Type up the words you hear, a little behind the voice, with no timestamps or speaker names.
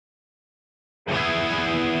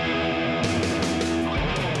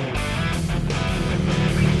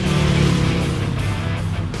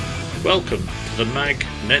Welcome to the MAG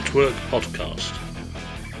Network Podcast.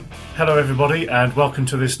 Hello everybody and welcome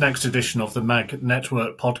to this next edition of the MAG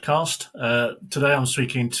Network Podcast. Today I'm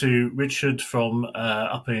speaking to Richard from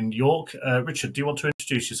up in York. Richard, do you want to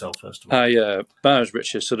introduce yourself first of all? Hi, my name is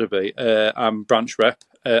Richard Suddaby. I'm branch rep.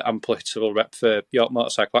 I'm political rep for York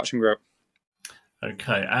Motorcycle Action Group.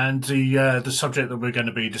 Okay, and the subject that we're going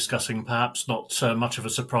to be discussing, perhaps not much of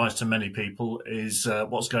a surprise to many people, is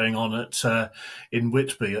what's going on at in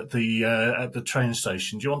Whitby at the train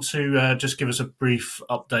station. Do you want to just give us a brief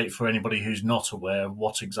update for anybody who's not aware of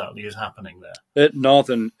what exactly is happening there?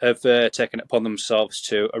 Northern have taken it upon themselves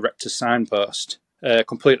to erect a signpost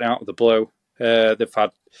completely out of the blue. They've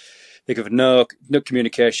given no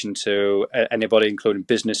communication to anybody, including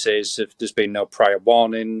businesses. There's been no prior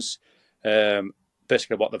warnings.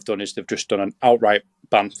 Basically, what they've done is they've just done an outright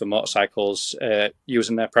ban for motorcycles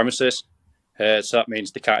using their premises. So that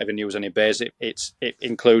means they can't even use any bays. It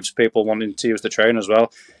includes people wanting to use the train as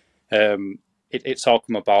well. It's all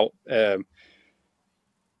come about. I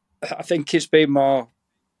think it's been more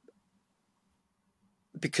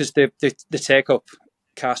because they take up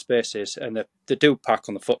car spaces and they do park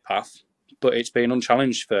on the footpath, but it's been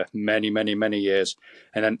unchallenged for many years.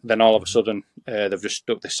 And then all of a sudden, they've just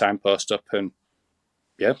stuck this signpost up and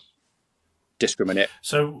discriminate.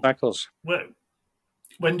 So, cycles.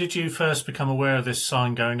 When did you first become aware of this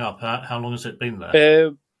sign going up? How long has it been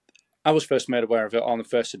there? I was first made aware of it on the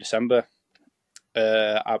 1st of December.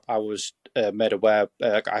 I was made aware.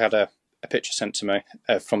 I had a picture sent to me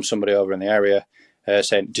from somebody over in the area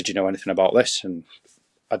saying, "Did you know anything about this?" And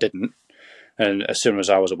I didn't. And as soon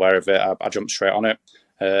as I was aware of it, I jumped straight on it.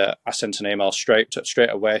 I sent an email straight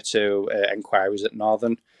away to enquiries at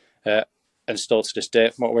Northern. And still to this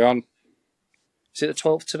date, what are we on? Is it the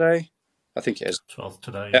 12th today? I think it is. 12th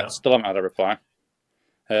today, yeah. Still haven't had a reply.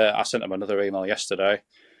 I sent them another email yesterday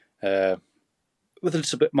with a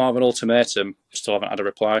little bit more of an ultimatum. Still haven't had a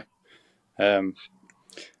reply.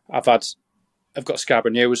 I've got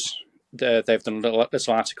Scarborough News. They've done a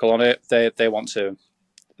little article on it. They want to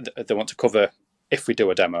cover, if we do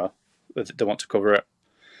a demo, they want to cover it.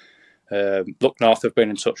 Look North have been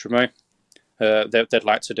in touch with me. They'd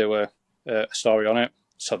like to do a story on it,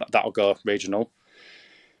 so that'll go regional.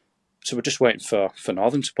 So we're just waiting for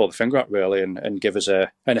Northern to pull the finger out really and give us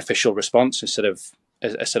an official response instead of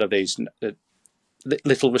these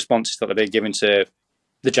little responses that they've been giving to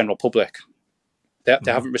the general public. They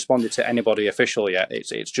haven't responded to anybody official yet.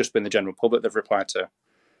 It's just been the general public they've replied to.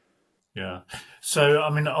 Yeah. So, I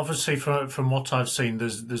mean, obviously, from what I've seen,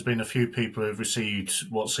 there's been a few people who've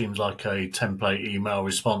received what seems like a template email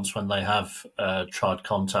response when they have tried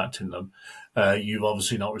contacting them. You've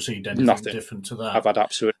obviously not received anything different to that. I've had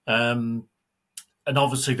absolutely. And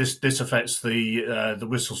obviously, this affects the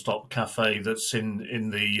Whistle Stop Cafe that's in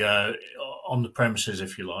the on the premises,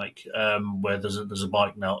 if you like, where there's a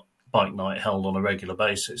bike night held on a regular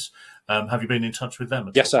basis. Have you been in touch with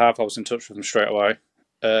them? Yes, I have. I was in touch with them straight away.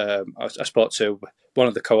 I spoke to one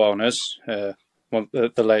of the co-owners,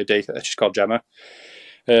 the lady, she's called Gemma.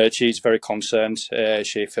 She's very concerned.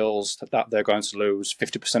 She feels that they're going to lose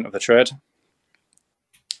 50% of the trade,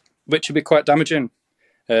 which would be quite damaging.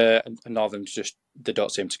 And Northern they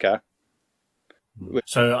don't seem to care.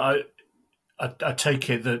 So I take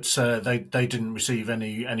it that they didn't receive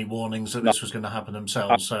any warnings that this was going to happen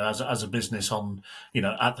themselves. So as a business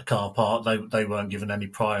at the car park, they weren't given any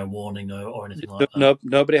prior warning or anything like that. No,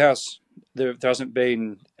 nobody has. There hasn't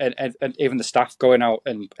been, and even the staff going out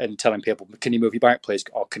and telling people, "Can you move your bike, please?"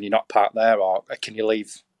 Or "Can you not park there?" Or "Can you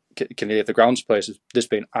leave? Can you leave the grounds, please?" There's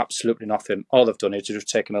been absolutely nothing. All they've done is just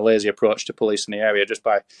taken a lazy approach to police in the area just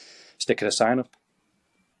by sticking a sign up.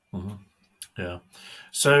 Mm-hmm. Yeah.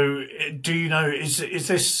 So, do you know, is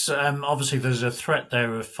this, obviously there's a threat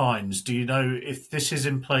there of fines. Do you know if this is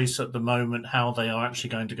in place at the moment, how they are actually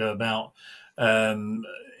going to go about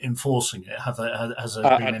enforcing it? Has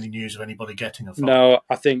there been any news of anybody getting a fine? No,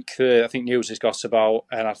 I think news has got about,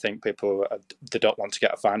 and I think people, they don't want to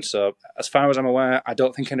get a fine. So, as far as I'm aware, I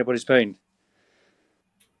don't think anybody's been.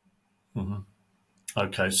 Mm-hmm.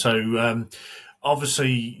 Okay, so... obviously,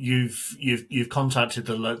 you've contacted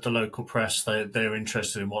the local press. They're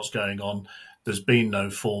interested in what's going on. There's been no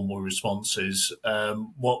formal responses.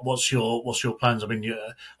 What's your plans? I mean,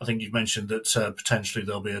 I think you've mentioned that potentially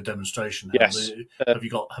there'll be a demonstration. Yes. Have you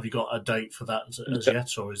got a date for that as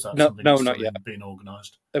yet, or is that something that's not yet being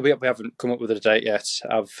organised? We haven't come up with a date yet.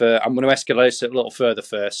 I'm going to escalate it a little further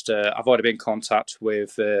first. I've already been in contact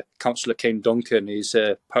with Councillor King Duncan. He's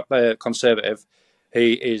a Conservative.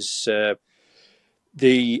 He is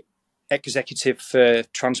the executive for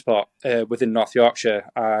transport within North Yorkshire.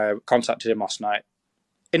 I contacted him last night.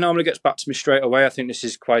 he normally gets back to me straight away. I think this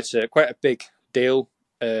is quite a big deal.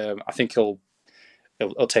 I think he'll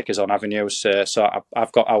take his own avenues. So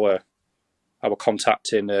I've got our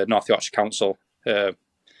contact in North Yorkshire Council.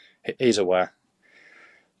 He's aware.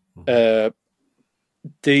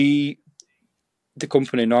 The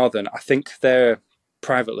company Northern, I think they're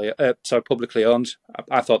publicly owned.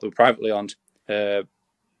 I thought they were privately owned,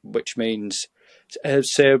 which means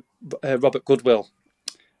say Robert Goodwill,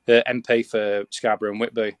 MP for Scarborough and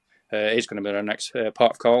Whitby. He's going to be our next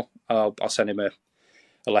port of call. I'll send him a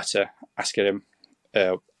letter asking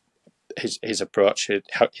him his approach,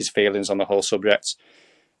 his feelings on the whole subject.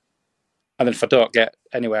 And then if I don't get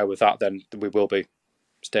anywhere with that, then we will be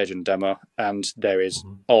staging a demo, and there is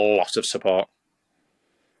a lot of support.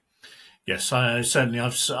 Yes, certainly.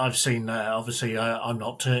 I've seen. Obviously, I'm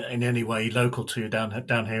not in any way local to you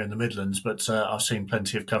down here in the Midlands, but I've seen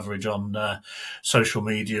plenty of coverage on social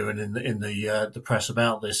media and in the press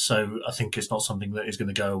about this. So I think it's not something that is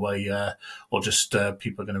going to go away, or just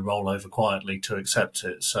people are going to roll over quietly to accept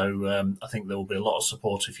it. So I think there will be a lot of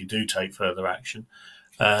support if you do take further action.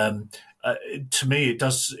 To me, it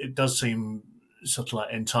does seem sort of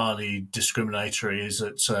like entirely discriminatory. Is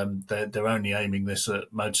that they're only aiming this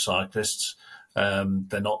at motorcyclists. They're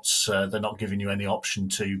not giving you any option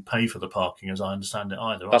to pay for the parking, as I understand it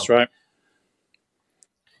either. That's right.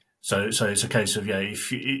 So it's a case of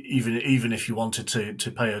if even if you wanted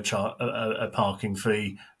to pay a parking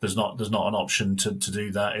fee, there's not an option to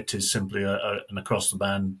do that. It is simply an across the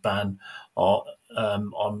ban or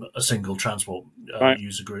on a single transport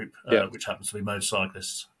user group, which happens to be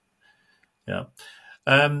motorcyclists. Yeah.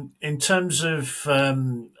 In terms of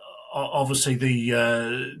obviously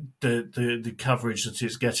the coverage that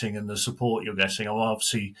it's getting and the support you're getting,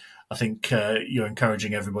 obviously I think you're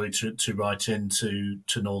encouraging everybody to write in to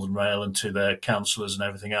Northern Rail and to their councillors and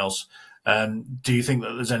everything else. Do you think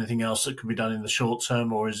that there's anything else that can be done in the short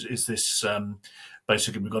term, or is this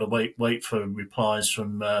basically we've got to wait for replies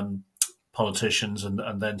from politicians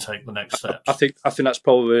and then take the next steps? I think that's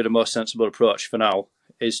probably the most sensible approach for now.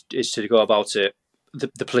 Is to go about it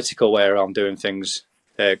the political way around doing things,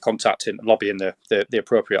 lobbying the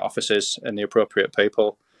appropriate officers and the appropriate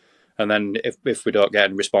people, and then if we don't get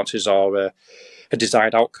any responses or a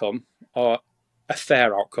desired outcome or a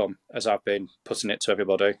fair outcome, as I've been putting it to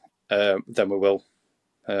everybody, then we will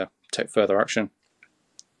take further action.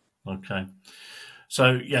 Okay.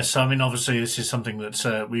 So yes, I mean obviously this is something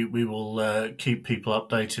that we will keep people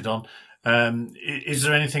updated on. Is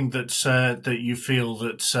there anything that you feel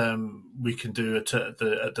that we can do at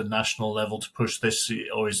the national level to push this,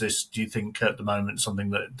 or is this, do you think, at the moment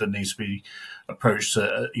something that needs to be approached,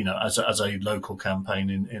 as a local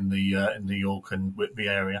campaign in the York and Whitby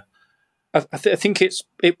area? I think it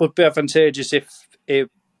would be advantageous if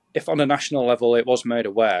on a national level it was made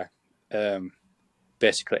aware.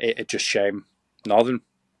 Basically, it just shame Northern.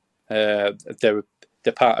 They're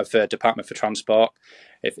part of Department for Transport.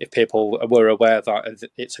 If people were aware that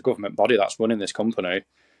it's a government body that's running this company,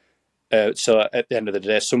 so at the end of the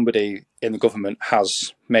day, somebody in the government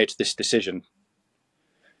has made this decision.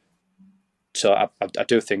 So I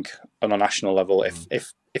do think on a national level,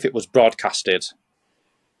 if it was broadcasted,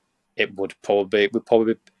 it would probably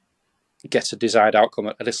get a desired outcome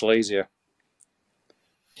a little easier.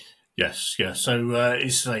 Yes, yeah. So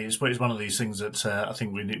it's one of these things that I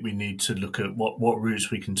think we need to look at what routes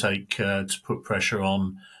we can take to put pressure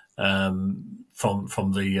on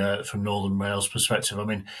from Northern Rail's perspective. I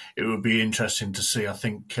mean, it would be interesting to see. I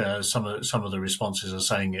think some of the responses are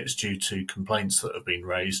saying it's due to complaints that have been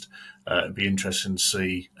raised. It'd be interesting to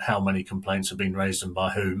see how many complaints have been raised and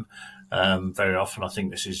by whom. Very often, I think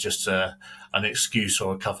this is just an excuse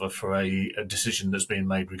or a cover for a decision that's been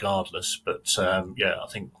made regardless. But I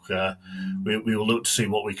think we will look to see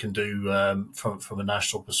what we can do from a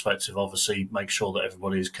national perspective. Obviously, make sure that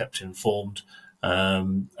everybody is kept informed.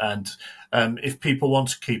 And if people want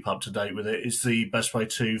to keep up to date with it, is the best way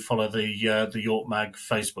to follow the York Mag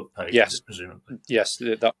Facebook page? Yes, presumably. Yes,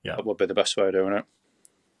 that would be the best way of doing it.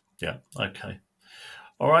 Yeah. Okay.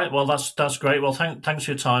 All right. Well, that's great. Well, thanks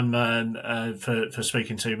for your time for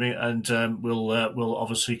speaking to me, and we'll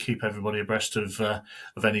obviously keep everybody abreast of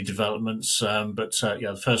any developments. But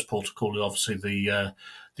the first port of call is obviously the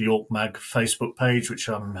York Mag Facebook page, which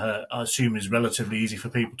I assume is relatively easy for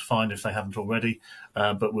people to find if they haven't already.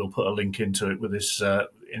 But we'll put a link into it with this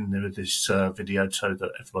video so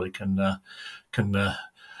that everybody can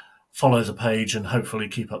follow the page and hopefully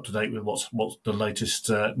keep up to date with what the latest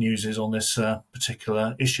news is on this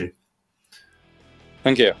particular issue.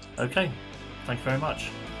 Thank you. Okay, thank you very much.